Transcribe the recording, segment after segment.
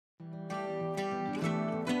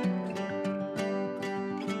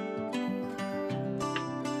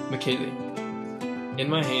Makaylee, in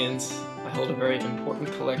my hands I hold a very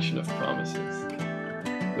important collection of promises,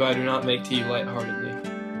 though I do not make to you lightheartedly.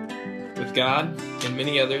 With God and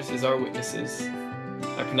many others as our witnesses,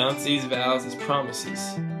 I pronounce these vows as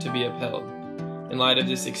promises to be upheld in light of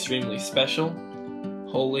this extremely special,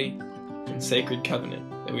 holy, and sacred covenant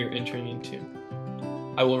that we are entering into.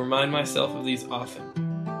 I will remind myself of these often,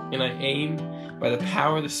 and I aim, by the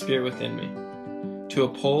power of the Spirit within me, to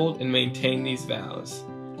uphold and maintain these vows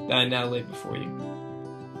that I now lay before you.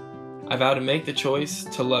 I vow to make the choice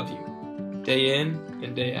to love you, day in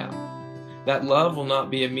and day out. That love will not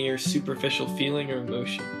be a mere superficial feeling or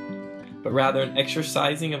emotion, but rather an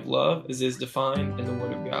exercising of love as is defined in the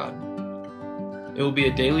Word of God. It will be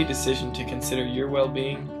a daily decision to consider your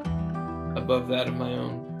well-being above that of my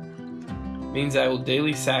own. It means I will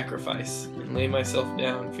daily sacrifice and lay myself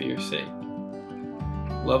down for your sake.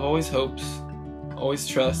 Love always hopes, always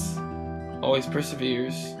trusts, always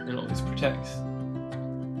perseveres, and always protects.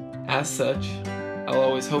 As such, I will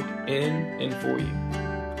always hope in and for you.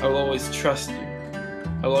 I will always trust you.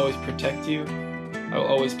 I will always protect you. I will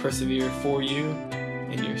always persevere for you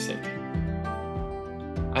and your sake.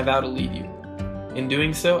 I vow to lead you. In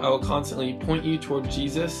doing so, I will constantly point you toward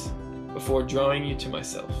Jesus before drawing you to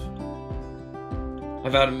myself. I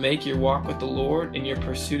vow to make your walk with the Lord and your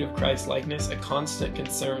pursuit of Christ's likeness a constant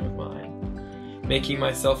concern of mine, making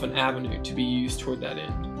myself an avenue to be used toward that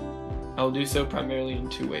end. I will do so primarily in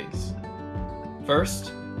two ways.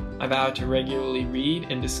 First, I vow to regularly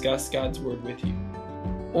read and discuss God's Word with you,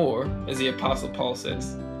 or, as the Apostle Paul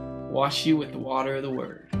says, wash you with the water of the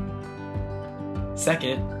Word.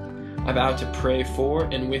 Second, I vow to pray for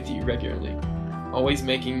and with you regularly, always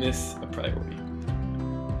making this a priority.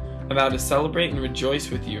 I vow to celebrate and rejoice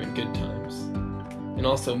with you in good times, and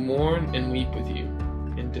also mourn and weep with you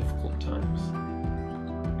in difficult times.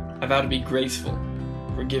 I vow to be graceful,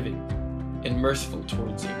 forgiving, and merciful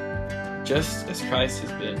towards you, just as Christ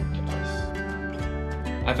has been to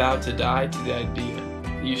us. I vow to die to the idea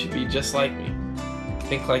that you should be just like me,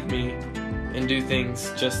 think like me, and do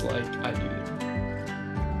things just like I do them.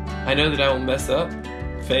 I know that I will mess up,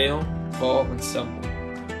 fail, fall, and stumble,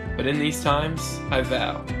 but in these times, I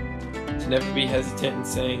vow to never be hesitant in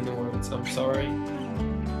saying the words, "I'm sorry,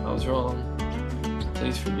 I was wrong,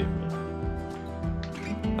 please forgive me."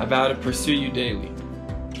 I vow to pursue you daily.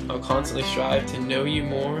 I will constantly strive to know you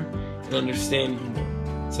more and understand you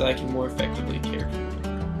more, so that I can more effectively care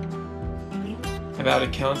for you. I vow to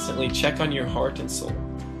constantly check on your heart and soul,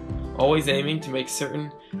 always aiming to make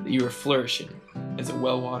certain that you are flourishing as a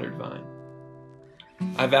well-watered vine.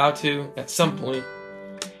 I vow to, at some point,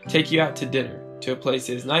 take you out to dinner to a place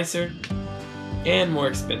that is nicer and more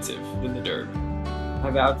expensive than the Derb. I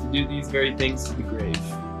vow to do these very things to the grave,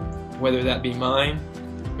 whether that be mine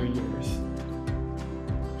or yours.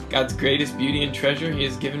 God's greatest beauty and treasure He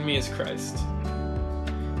has given me is Christ.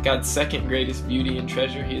 God's second greatest beauty and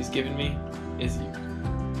treasure He has given me is you.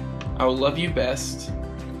 I will love you best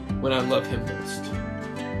when I love Him most.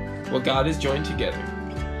 What God has joined together,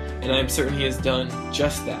 and I am certain He has done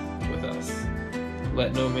just that with us.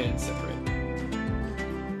 Let no man separate.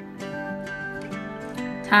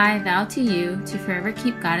 I vow to you to forever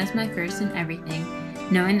keep God as my first in everything,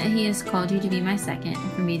 knowing that He has called you to be my second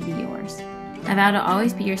and for me to be yours. I vow to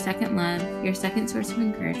always be your second love, your second source of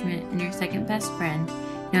encouragement, and your second best friend,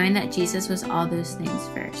 knowing that Jesus was all those things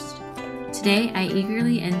first. Today, I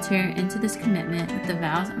eagerly enter into this commitment with the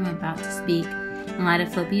vows I'm about to speak in light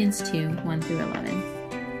of Philippians 2, 1-11.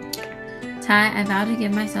 I vow to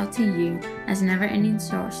give myself to you as a never-ending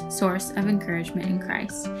source of encouragement in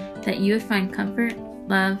Christ, that you would find comfort,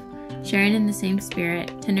 love, sharing in the same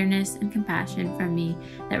spirit, tenderness, and compassion from me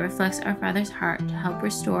that reflects our Father's heart to help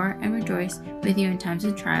restore and rejoice with you in times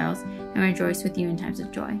of trials and rejoice with you in times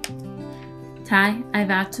of joy. I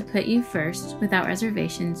vow to put you first without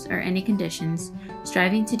reservations or any conditions,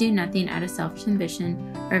 striving to do nothing out of selfish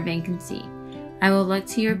ambition or vain conceit. I will look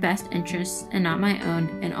to your best interests and not my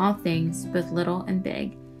own in all things, both little and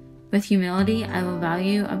big. With humility, I will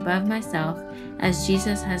value above myself, as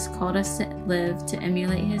Jesus has called us to live to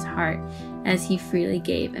emulate His heart as He freely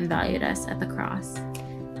gave and valued us at the cross.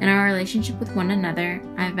 In our relationship with one another,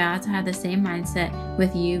 I vow to have the same mindset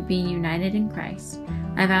with you being united in Christ.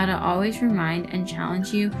 I vow to always remind and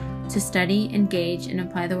challenge you to study, engage, and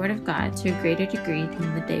apply the Word of God to a greater degree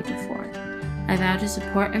than the day before. I vow to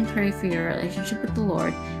support and pray for your relationship with the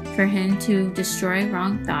Lord, for Him to destroy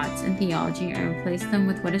wrong thoughts and theology and replace them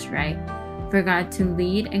with what is right, for God to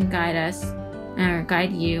lead and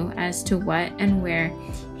guide you as to what and where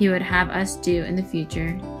He would have us do in the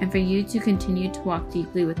future, and for you to continue to walk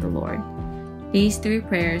deeply with the Lord. These 3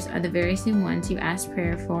 prayers are the very same ones you asked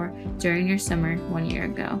prayer for during your summer 1 year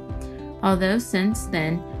ago. Although since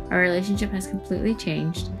then our relationship has completely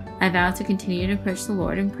changed, I vow to continue to approach the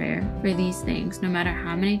Lord in prayer for these things no matter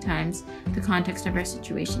how many times the context of our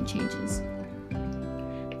situation changes.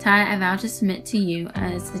 Ty, I vow to submit to you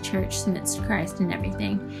as the church submits to Christ in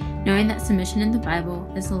everything, knowing that submission in the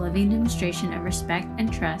Bible is a living demonstration of respect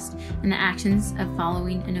and trust in the actions of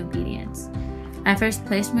following and obedience. I first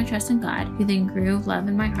placed my trust in God, who then grew love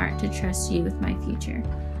in my heart to trust you with my future.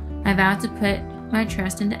 I vow to put my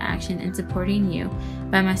trust into action in supporting you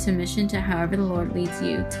by my submission to however the Lord leads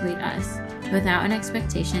you to lead us, without an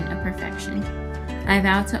expectation of perfection. I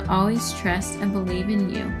vow to always trust and believe in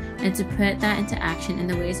you, and to put that into action in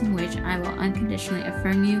the ways in which I will unconditionally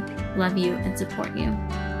affirm you, love you, and support you.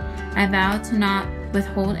 I vow to not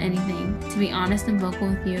withhold anything, to be honest and vocal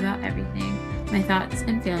with you about everything, my thoughts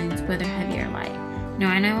and feelings, whether heavy or light.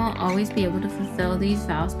 Knowing I will always be able to fulfill these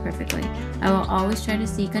vows perfectly, I will always try to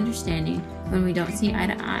seek understanding when we don't see eye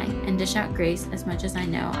to eye, and dish out grace as much as I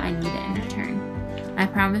know I need it in return. I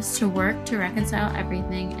promise to work to reconcile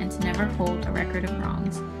everything and to never hold a record of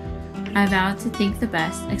wrongs. I vow to think the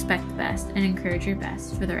best, expect the best, and encourage your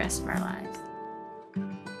best for the rest of our lives.